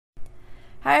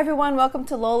Hi everyone, welcome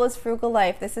to Lola's Frugal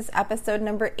Life. This is episode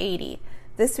number 80.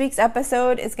 This week's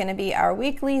episode is going to be our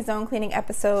weekly zone cleaning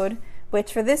episode,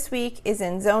 which for this week is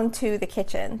in Zone 2, the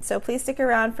kitchen. So please stick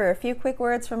around for a few quick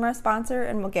words from our sponsor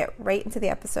and we'll get right into the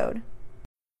episode.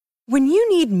 When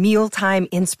you need mealtime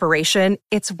inspiration,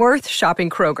 it's worth shopping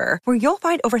Kroger, where you'll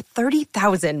find over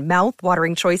 30,000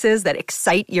 mouth-watering choices that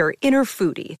excite your inner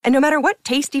foodie. And no matter what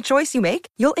tasty choice you make,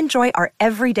 you'll enjoy our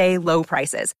everyday low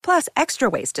prices, plus extra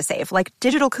ways to save, like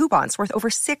digital coupons worth over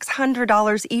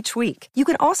 $600 each week. You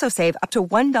can also save up to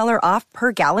 $1 off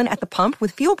per gallon at the pump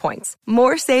with fuel points.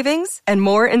 More savings and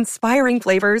more inspiring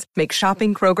flavors make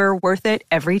shopping Kroger worth it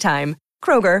every time.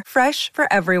 Kroger, fresh for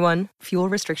everyone. Fuel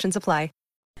restrictions apply.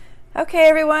 Okay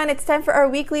everyone, it's time for our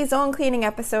weekly zone cleaning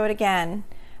episode again.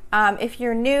 If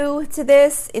you're new to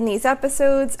this, in these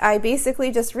episodes, I basically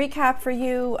just recap for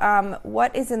you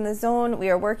what is in the zone we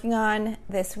are working on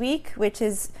this week, which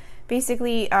is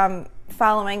basically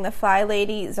following the Fly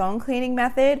Lady zone cleaning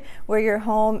method, where your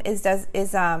home is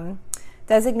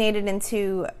designated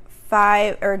into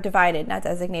divided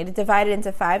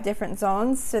into 5 different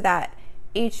zones, so that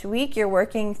each week you're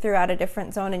working throughout a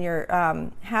different zone in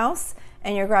your house,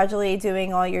 and you're gradually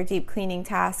doing all your deep cleaning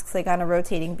tasks like on a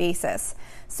rotating basis.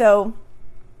 So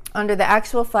under the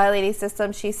actual Fly Lady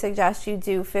system, she suggests you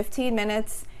do 15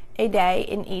 minutes a day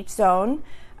in each zone,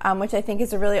 which I think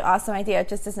is a really awesome idea. It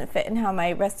just doesn't fit in how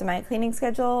my rest of my cleaning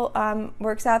schedule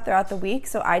works out throughout the week,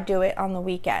 so I do it on the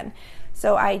weekend.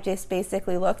 So I just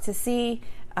basically look to see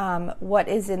what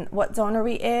zone are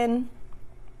we in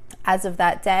as of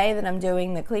that day that I'm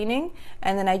doing the cleaning,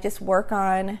 and then I just work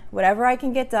on whatever I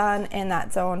can get done in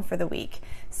that zone for the week.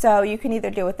 So you can either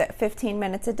do it at 15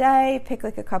 minutes a day, pick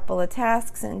like a couple of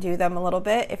tasks and do them a little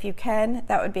bit. If you can,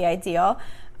 that would be ideal.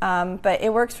 But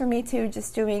it works for me too,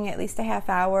 just doing at least a half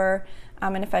hour,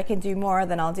 and if I can do more,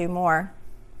 then I'll do more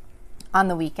on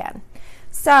the weekend.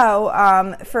 So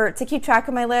to keep track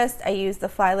of my list, I use the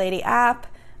Fly Lady app.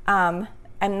 I'm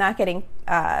not getting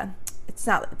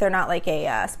they're not like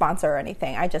a sponsor or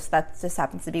anything. That just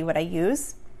happens to be what I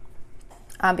use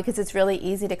because it's really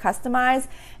easy to customize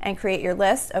and create your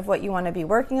list of what you want to be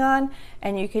working on,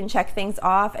 and you can check things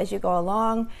off as you go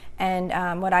along.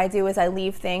 And what I do is I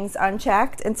leave things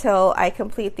unchecked until I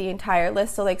complete the entire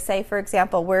list. So like say, for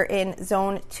example, we're in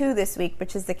Zone 2 this week,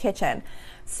 which is the kitchen.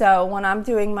 So when I'm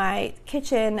doing my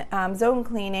kitchen zone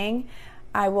cleaning,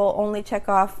 I will only check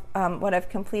off what I've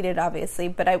completed, obviously,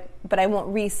 but I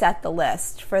won't reset the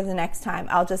list for the next time.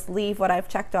 I'll just leave what I've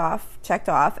checked off,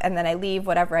 and then I leave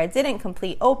whatever I didn't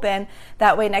complete open.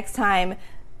 That way, next time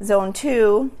Zone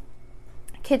 2,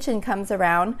 kitchen, comes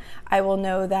around, I will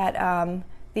know that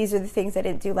these are the things I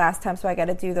didn't do last time, so I got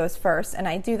to do those first. And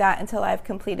I do that until I've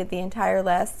completed the entire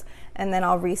list, and then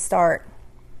I'll restart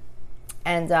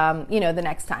and the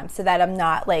next time, so that I'm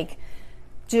not like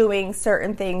doing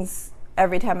certain things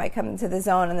every time I come into the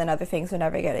zone and then other things are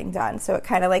never getting done. So it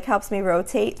kind of like helps me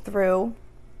rotate through,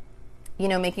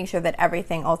 making sure that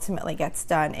everything ultimately gets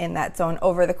done in that zone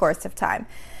over the course of time.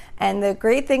 And the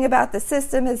great thing about the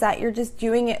system is that you're just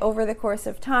doing it over the course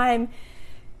of time.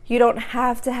 You don't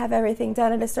have to have everything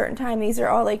done at a certain time. These are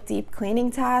all like deep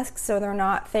cleaning tasks, so they're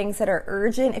not things that are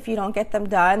urgent if you don't get them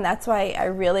done. That's why I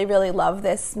really, really love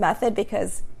this method,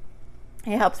 because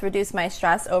it helps reduce my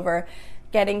stress over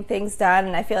getting things done,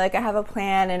 and I feel like I have a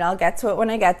plan and I'll get to it when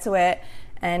I get to it.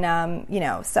 And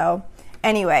so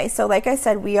anyway, so like I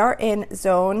said, we are in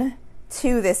Zone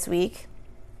 2 this week,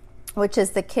 which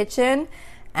is the kitchen.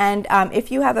 And if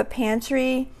you have a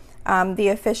pantry, the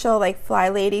official like Fly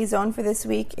Lady zone for this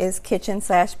week is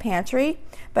kitchen/pantry,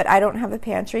 but I don't have a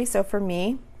pantry, so for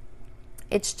me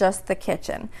it's just the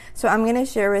kitchen. So I'm going to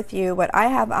share with you what I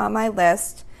have on my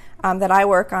list that I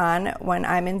work on when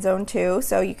I'm in Zone 2,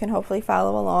 so you can hopefully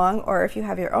follow along. Or if you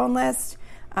have your own list,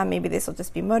 maybe this will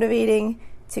just be motivating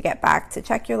to get back to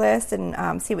check your list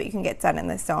and see what you can get done in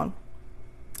this zone.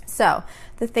 So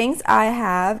the things I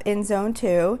have in Zone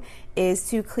 2 is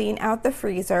to clean out the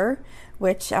freezer,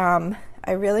 which I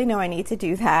really know I need to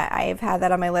do that. I have had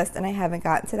that on my list and I haven't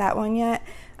gotten to that one yet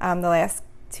the last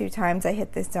 2 times I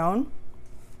hit this zone.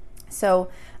 So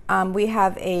we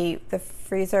have the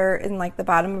freezer in like the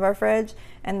bottom of our fridge,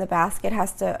 and the basket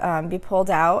has to be pulled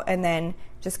out and then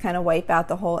just kind of wipe out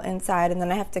the whole inside, and then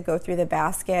I have to go through the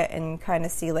basket and kind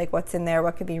of see like what's in there,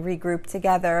 what could be regrouped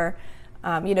together.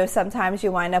 Sometimes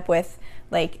you wind up with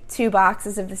like 2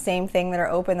 boxes of the same thing that are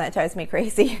open. That drives me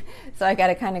crazy. So I got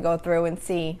to kind of go through and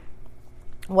see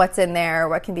what's in there,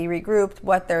 what can be regrouped,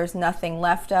 what there's nothing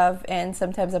left of, and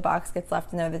sometimes a box gets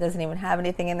left in there that doesn't even have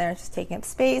anything in there, it's just taking up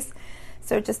space.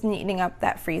 So just neatening up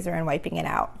that freezer and wiping it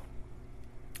out.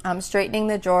 Straightening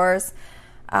the drawers.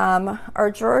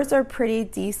 Our drawers are pretty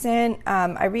decent.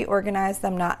 I reorganized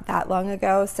them not that long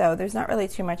ago, so there's not really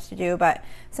too much to do, but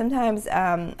sometimes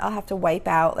I'll have to wipe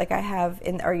out, like I have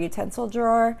in our utensil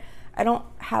drawer. I don't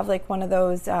have like one of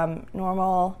those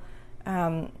normal,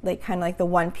 like kind of like the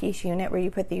one-piece unit where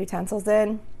you put the utensils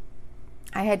in.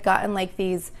 I had gotten like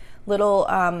these little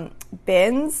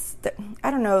bins.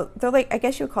 I don't know, they're like, I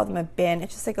guess you would call them a bin.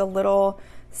 It's just like a little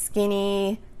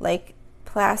skinny, like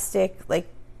plastic, like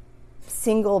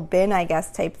single bin, I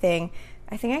guess, type thing.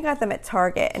 I think I got them at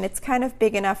Target, and it's kind of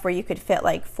big enough where you could fit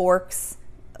like forks,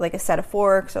 like a set of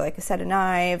forks or like a set of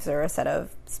knives or a set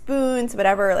of spoons,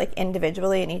 whatever, like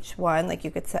individually in each one. Like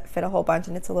you could fit a whole bunch,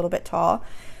 and it's a little bit tall.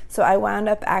 So I wound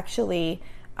up actually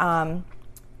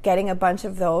getting a bunch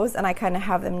of those, and I kind of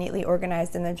have them neatly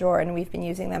organized in the drawer, and we've been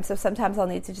using them. So sometimes I'll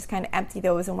need to just kind of empty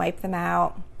those and wipe them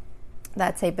out,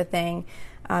 that type of thing,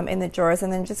 in the drawers,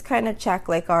 and then just kind of check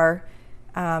like our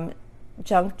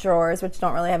junk drawers, which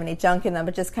don't really have any junk in them,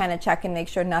 but just kind of check and make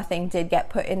sure nothing did get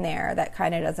put in there that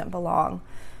kind of doesn't belong.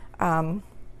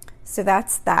 So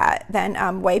that's that.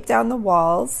 Then wipe down the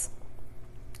walls.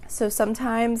 So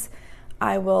sometimes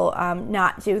I will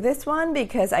not do this one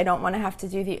because I don't want to have to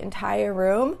do the entire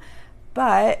room.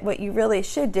 But what you really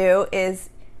should do is,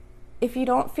 if you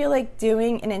don't feel like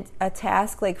doing a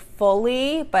task like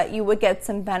fully, but you would get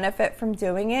some benefit from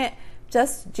doing it,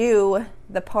 just do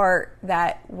the part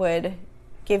that would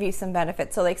give you some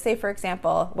benefit. So like say, for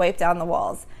example, wipe down the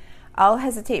walls. I'll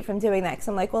hesitate from doing that because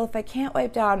I'm like, well, if I can't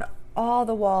wipe down all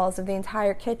the walls of the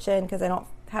entire kitchen because I don't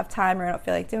have time or I don't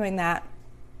feel like doing that,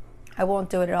 I won't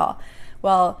do it at all.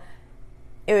 Well,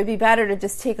 it would be better to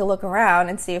just take a look around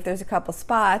and see if there's a couple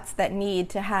spots that need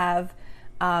to have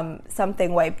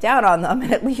something wiped down on them,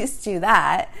 and at least do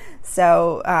that.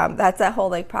 So that's that whole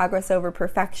like progress over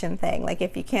perfection thing. Like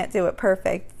if you can't do it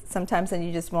perfect, sometimes then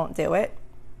you just won't do it.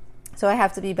 So I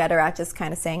have to be better at just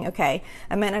kind of saying, okay,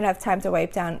 I might not have time to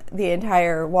wipe down the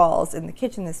entire walls in the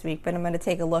kitchen this week, but I'm going to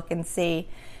take a look and see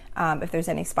if there's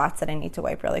any spots that I need to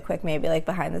wipe really quick, maybe like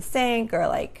behind the sink or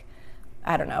like,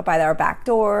 I don't know, by our back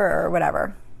door or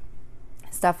whatever,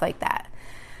 stuff like that.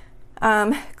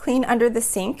 Clean under the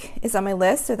sink is on my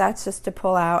list, so that's just to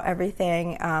pull out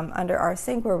everything under our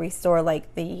sink where we store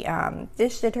like the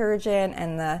dish detergent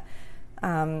and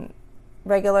the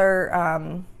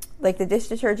regular like the dish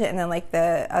detergent, and then like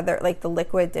the other, like the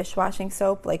liquid dishwashing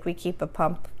soap. Like we keep a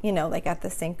pump, you know, like at the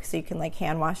sink so you can like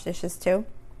hand wash dishes too,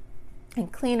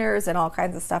 and cleaners and all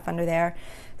kinds of stuff under there.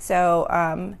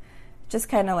 So just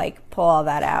kind of like pull all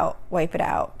that out, wipe it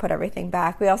out, put everything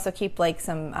back. We also keep like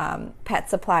some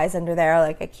pet supplies under there.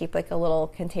 Like I keep like a little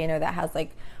container that has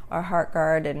like our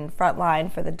HeartGuard and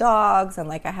Frontline for the dogs, and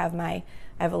like I have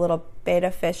a little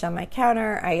betta fish on my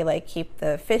counter. I like keep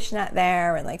the fish net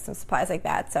there and like some supplies like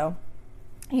that. So,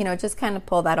 you know, just kind of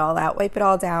pull that all out, wipe it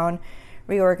all down,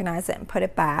 reorganize it, and put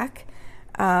it back.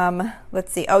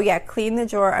 Let's see. Oh yeah, clean the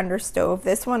drawer under stove.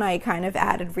 This one I kind of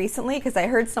added recently because I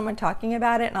heard someone talking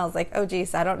about it, and I was like, oh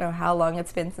geez, I don't know how long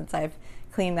it's been since I've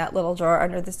cleaned that little drawer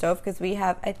under the stove, because we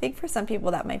have, I think for some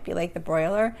people that might be like the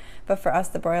broiler, but for us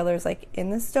the broiler is like in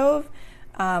the stove.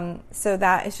 So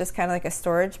that is just kind of like a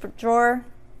storage drawer,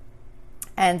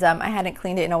 and I hadn't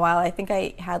cleaned it in a while. I think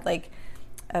I had like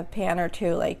a pan or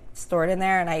two like stored in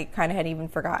there, and I kind of had even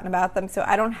forgotten about them. So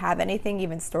I don't have anything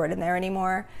even stored in there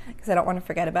anymore because I don't want to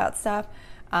forget about stuff.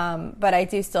 But I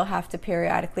do still have to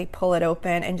periodically pull it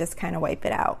open and just kind of wipe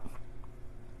it out.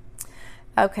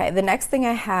 Okay, the next thing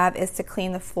I have is to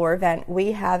clean the floor vent.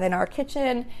 We have in our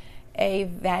kitchen a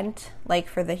vent like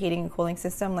for the heating and cooling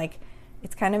system. Like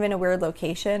it's kind of in a weird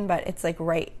location, but it's like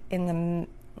right in the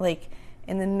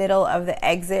middle of the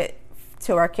exit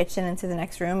to our kitchen into the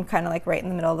next room, kind of like right in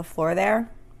the middle of the floor there.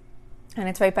 And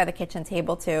it's right by the kitchen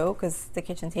table too, because the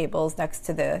kitchen table is next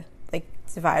to the like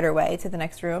divider way to the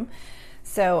next room.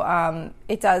 So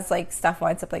it does like stuff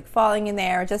winds up like falling in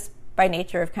there just by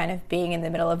nature of kind of being in the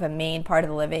middle of a main part of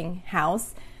the living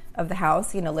house,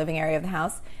 you know, living area of the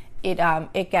house.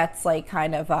 It gets like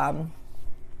kind of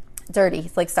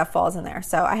dirty, like stuff falls in there.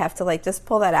 So I have to like just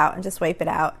pull that out and just wipe it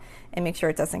out and make sure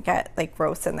it doesn't get like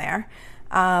gross in there.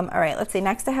 All right, let's see.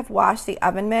 Next I have washed the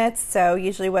oven mitts. So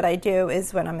usually what I do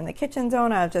is when I'm in the kitchen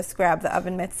zone, I'll just grab the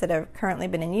oven mitts that have currently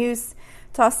been in use,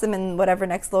 toss them in whatever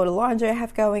next load of laundry I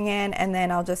have going in, and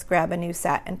then I'll just grab a new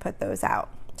set and put those out.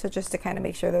 So just to kind of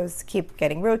make sure those keep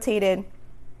getting rotated.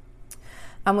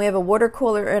 We have a water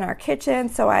cooler in our kitchen,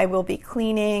 so I will be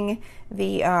cleaning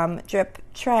the drip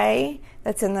tray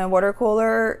that's in the water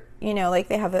cooler. You know, like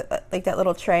they have like that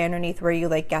little tray underneath where you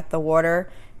like get the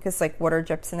water, because like water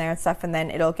drips in there and stuff, and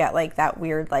then it'll get like that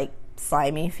weird like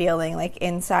slimy feeling like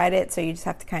inside it, so you just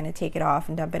have to kind of take it off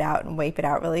and dump it out and wipe it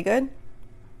out really good.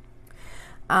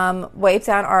 Wipe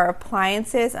down our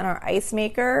appliances and our ice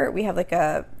maker. We have like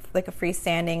a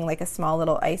freestanding, like a small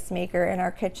little ice maker in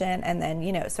our kitchen, and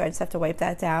then so I just have to wipe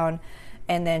that down,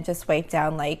 and then just wipe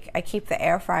down, like, I keep the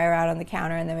air fryer out on the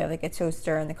counter, and then we have like a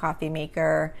toaster and the coffee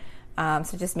maker,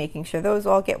 so just making sure those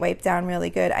all get wiped down really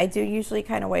good. I do usually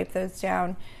kind of wipe those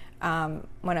down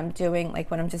when I'm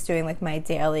just doing like my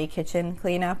daily kitchen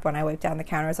cleanup. When I wipe down the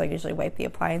counters, I usually wipe the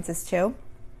appliances too,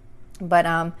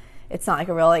 but it's not like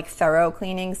a real like thorough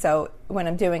cleaning. So when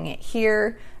I'm doing it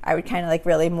here, I would kind of like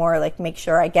really more like make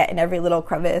sure I get in every little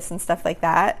crevice and stuff like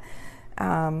that.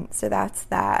 So that's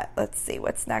that. Let's see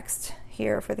what's next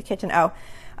here for the kitchen.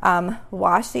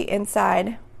 Wash the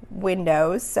inside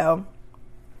windows. So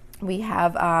we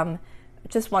have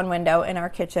just one window in our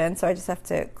kitchen, so I just have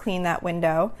to clean that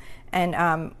window. And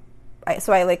I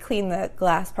like clean the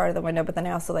glass part of the window, but then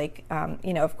I also like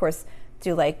of course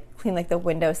do like clean like the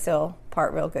windowsill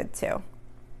part real good too.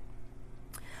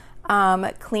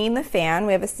 Clean the fan.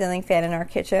 We have a ceiling fan in our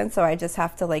kitchen, so I just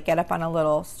have to like get up on a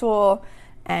little stool,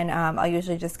 and I'll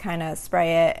usually just kind of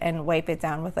spray it and wipe it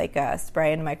down with like a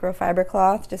spray and microfiber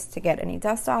cloth just to get any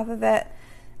dust off of it.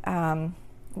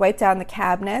 Wipe down the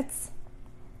cabinets.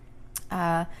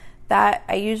 That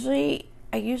I usually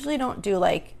don't do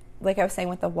like I was saying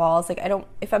with the walls. Like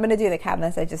if I'm gonna do the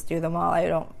cabinets, I just do them all. I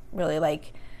don't really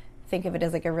like think of it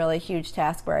as like a really huge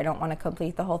task where I don't want to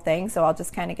complete the whole thing. So I'll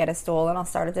just kind of get a stool and I'll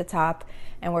start at the top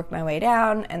and work my way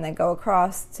down, and then go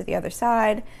across to the other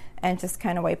side and just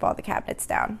kind of wipe all the cabinets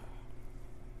down.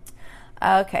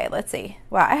 Okay, let's see.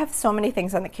 Wow, I have so many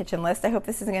things on the kitchen list. I hope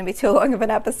this isn't going to be too long of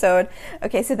an episode.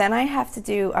 Okay, so then I have to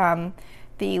do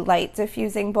the light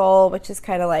diffusing bowl, which is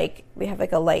kind of like, we have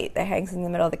like a light that hangs in the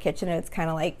middle of the kitchen, and it's kind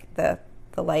of like the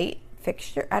light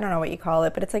fixture. I don't know what you call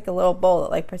it, but it's like a little bowl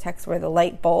that like protects where the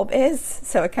light bulb is,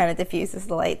 so it kind of diffuses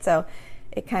the light, so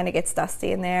it kind of gets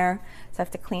dusty in there, so I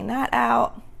have to clean that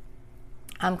out.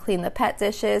 Clean the pet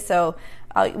dishes. So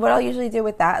what I'll usually do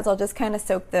with that is I'll just kind of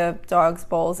soak the dog's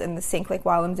bowls in the sink like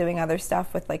while I'm doing other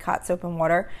stuff with like hot soap and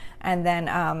water, and then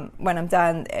when I'm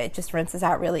done, it just rinses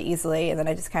out really easily, and then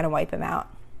I just kind of wipe them out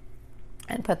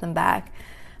and put them back.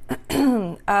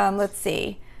 Let's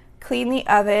see. Clean the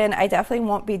oven. I definitely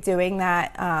won't be doing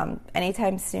that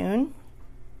anytime soon.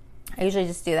 I usually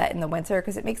just do that in the winter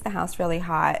because it makes the house really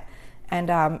hot,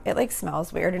 and it like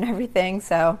smells weird and everything,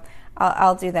 so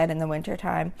I'll do that in the winter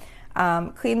time.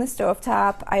 Clean the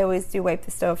stovetop. I always do wipe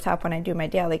the stovetop when I do my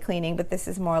daily cleaning, but this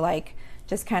is more like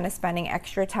just kind of spending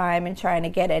extra time and trying to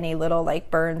get any little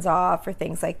like burns off or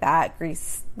things like that,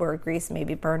 grease may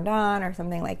be burned on or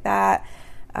something like that.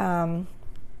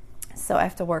 So I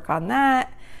have to work on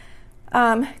that.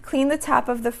 Clean the top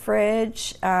of the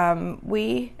fridge.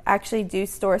 We actually do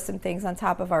store some things on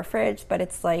top of our fridge, but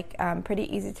it's like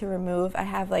pretty easy to remove. I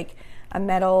have like a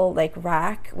metal like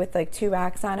rack with like 2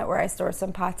 racks on it where I store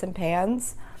some pots and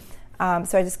pans.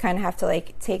 So I just kind of have to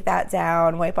like take that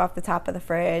down, wipe off the top of the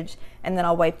fridge, and then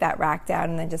I'll wipe that rack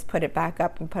down and then just put it back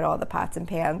up and put all the pots and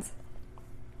pans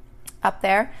up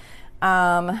there.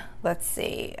 Let's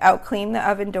see. I'll clean the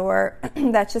oven door.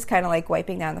 That's just kind of like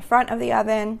wiping down the front of the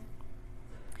oven,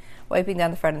 wiping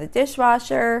down the front of the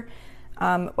dishwasher,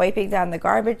 wiping down the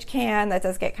garbage can. That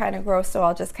does get kind of gross, so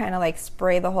I'll just kind of like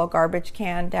spray the whole garbage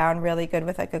can down really good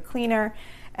with like a cleaner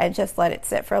and just let it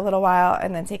sit for a little while,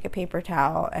 and then take a paper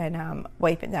towel and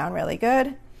wipe it down really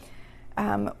good.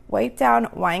 Wipe down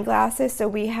wine glasses. So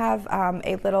we have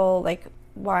a little like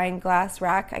wine glass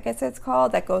rack, I guess it's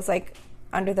called, that goes like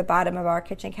under the bottom of our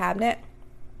kitchen cabinet.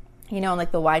 You know, and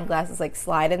like the wine glasses like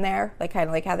slide in there, like kind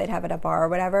of like how they'd have at a bar or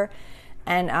whatever.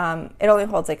 And it only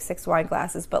holds like 6 wine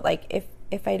glasses, but like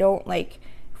if I don't like,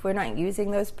 if we're not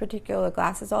using those particular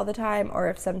glasses all the time, or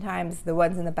if sometimes the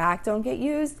ones in the back don't get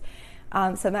used,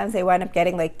 sometimes they wind up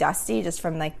getting like dusty just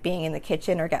from like being in the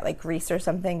kitchen, or get like grease or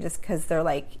something just because they're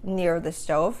like near the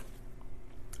stove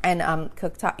and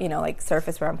cooktop, you know, like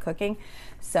surface where I'm cooking.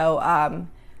 So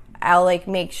I'll like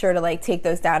make sure to like take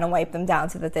those down and wipe them down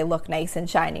so that they look nice and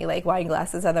shiny like wine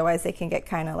glasses. Otherwise they can get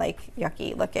kind of like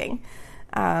yucky looking.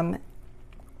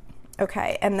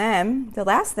 Okay, and then the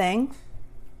last thing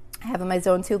I have on my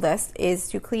Zone 2 list is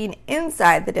to clean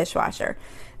inside the dishwasher.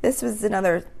 This was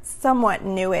another somewhat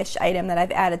newish item that I've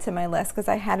added to my list because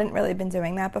I hadn't really been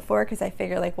doing that before, because I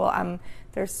figure like, well,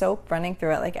 there's soap running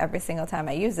through it like every single time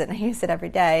I use it, and I use it every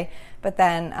day. But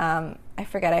then I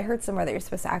forget, I heard somewhere that you're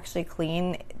supposed to actually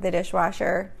clean the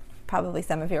dishwasher. Probably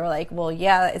some of you were like, well,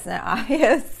 yeah, isn't it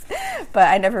obvious? But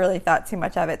I never really thought too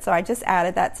much of it. So I just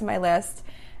added that to my list.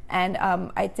 And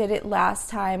I did it last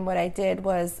time. What I did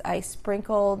was I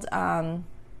sprinkled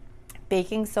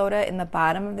baking soda in the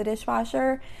bottom of the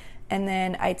dishwasher, and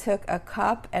then I took a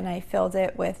cup and I filled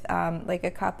it with like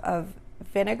a cup of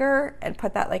vinegar and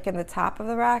put that like in the top of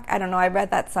the rack. I don't know, I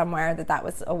read that somewhere that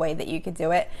was a way that you could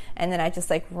do it. And then I just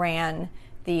like ran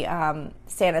the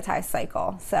sanitize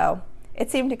cycle. So it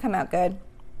seemed to come out good.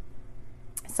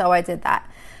 So I did that.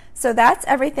 So that's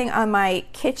everything on my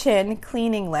kitchen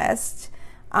cleaning list.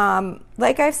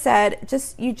 Like I've said,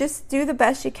 you just do the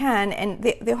best you can.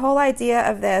 And the whole idea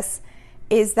of this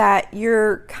is that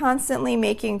you're constantly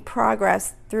making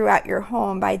progress throughout your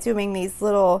home by doing these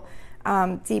little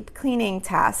deep cleaning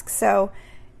tasks. So,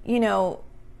 you know,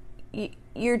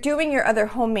 you're doing your other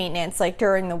home maintenance like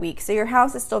during the week. So your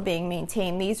house is still being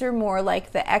maintained. These are more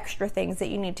like the extra things that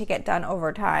you need to get done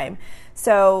over time.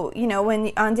 So, you know,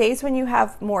 on days when you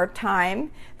have more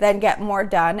time, then get more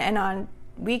done. And on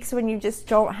weeks when you just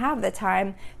don't have the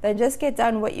time, then just get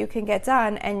done what you can get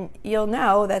done, and you'll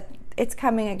know that it's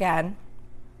coming again.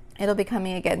 It'll be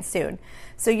coming again soon.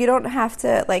 So you don't have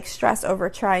to like stress over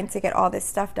trying to get all this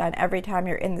stuff done every time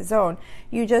you're in the zone.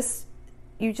 You just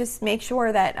make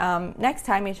sure that next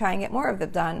time you try and get more of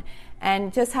them done,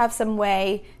 and just have some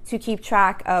way to keep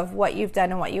track of what you've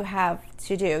done and what you have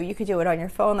to do. You could do it on your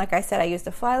phone. Like I said, I used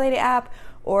the FlyLady app,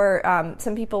 or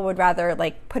some people would rather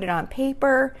like put it on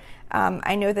paper.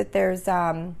 I know that there's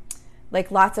like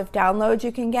lots of downloads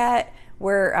you can get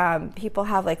where people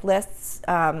have like lists,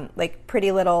 like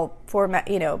pretty little format,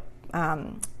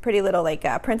 pretty little like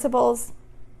printables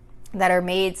that are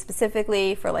made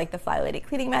specifically for like the FlyLady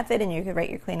cleaning method, and you can write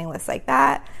your cleaning list like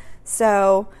that.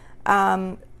 So,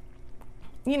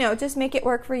 just make it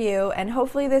work for you, and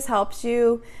hopefully this helps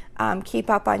you keep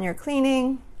up on your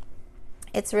cleaning.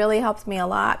 It's really helped me a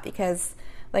lot because,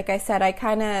 like I said, I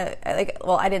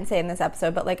didn't say in this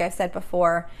episode, but like I said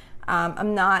before,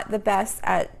 I'm not the best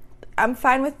at, I'm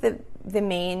fine with the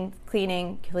main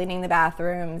cleaning the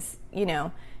bathrooms,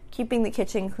 keeping the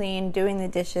kitchen clean, doing the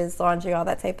dishes, laundry, all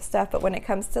that type of stuff. But when it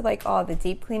comes to like all the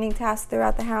deep cleaning tasks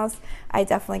throughout the house, I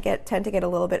definitely tend to get a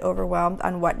little bit overwhelmed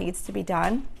on what needs to be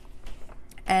done.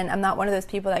 And I'm not one of those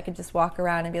people that could just walk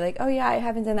around and be like, oh yeah, I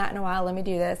haven't done that in a while, let me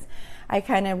do this. I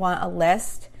kind of want a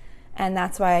list, and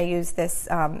that's why I use this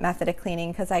method of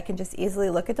cleaning, because I can just easily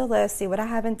look at the list, see what I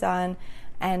haven't done,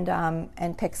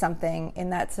 and pick something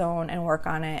in that zone and work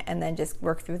on it, and then just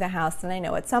work through the house. And I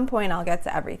know at some point I'll get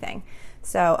to everything.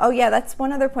 So, that's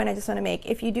one other point I just want to make.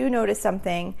 If you do notice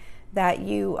something that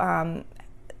you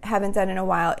haven't done in a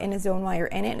while in a zone while you're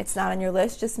in it and it's not on your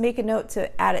list, just make a note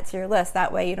to add it to your list.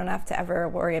 That way you don't have to ever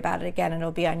worry about it again, and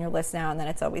it'll be on your list now, and then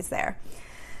it's always there.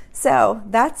 So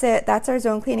that's it. That's our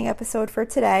zone cleaning episode for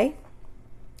today.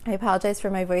 I apologize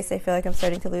for my voice. I feel like I'm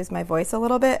starting to lose my voice a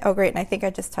little bit. Oh, great. And I think I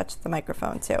just touched the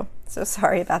microphone too. So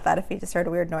sorry about that if you just heard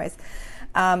a weird noise.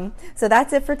 So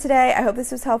that's it for today. I hope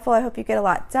this was helpful. I hope you get a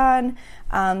lot done.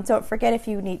 Don't forget, if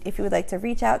you would like to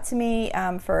reach out to me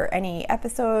for any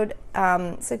episode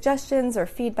suggestions or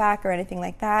feedback or anything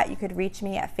like that, you could reach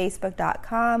me at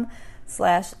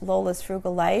facebook.com/Lola's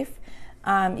Frugal Life.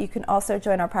 You can also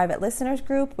join our private listeners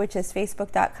group, which is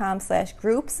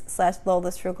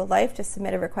facebook.com/groups/Lola's Frugal Life. Just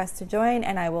submit a request to join,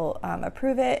 and I will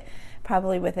approve it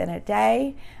probably within a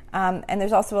day. And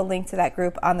there's also a link to that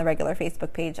group on the regular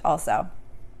Facebook page also.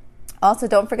 Also,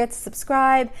 don't forget to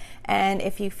subscribe, and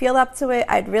if you feel up to it,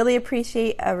 I'd really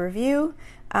appreciate a review.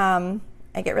 I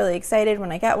get really excited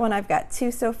when I get one. I've got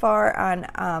 2 so far on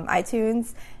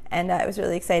iTunes, and it was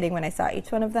really exciting when I saw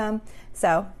each one of them.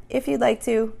 So if you'd like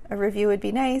to, a review would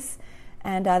be nice.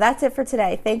 And that's it for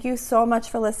today. Thank you so much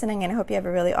for listening, and I hope you have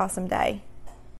a really awesome day.